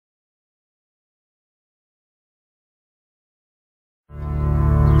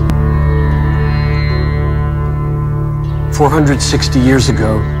460 years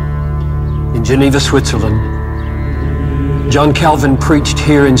ago, in Geneva, Switzerland, John Calvin preached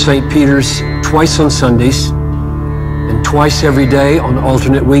here in St. Peter's twice on Sundays and twice every day on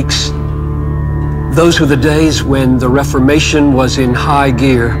alternate weeks. Those were the days when the Reformation was in high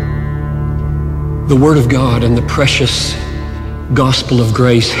gear. The Word of God and the precious gospel of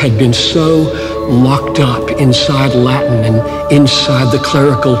grace had been so locked up inside Latin and inside the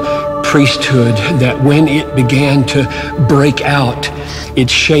clerical priesthood that when it began to break out, it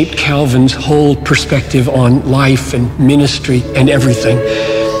shaped Calvin's whole perspective on life and ministry and everything.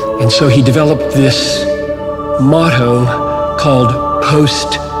 And so he developed this motto called post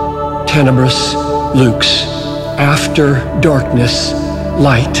tenebris lux, after darkness,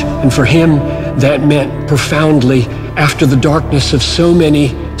 light. And for him, that meant profoundly, after the darkness of so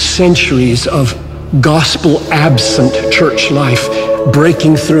many centuries of gospel-absent church life,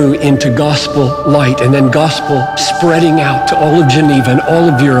 breaking through into gospel light, and then gospel spreading out to all of Geneva and all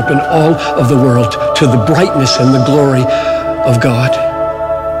of Europe and all of the world to the brightness and the glory of God.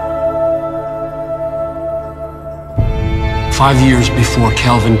 5 years before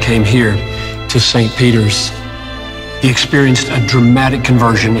Calvin came here to St. Peter's, he experienced a dramatic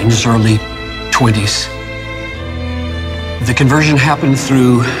conversion in his early 20s. The conversion happened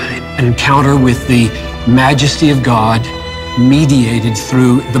through an encounter with the majesty of God, mediated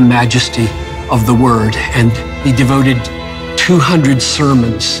through the majesty of the Word. And he devoted 200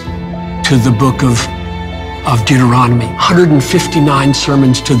 sermons to the book of Deuteronomy, 159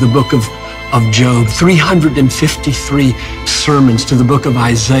 sermons to the book of Job, 353 sermons to the book of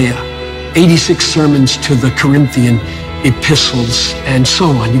Isaiah, 86 sermons to the Corinthian epistles, and so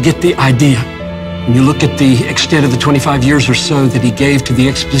on. You get the idea. When you look at the extent of the 25 years or so that he gave to the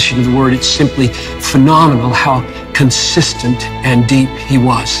exposition of the Word, it's simply phenomenal how consistent and deep he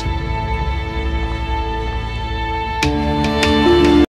was.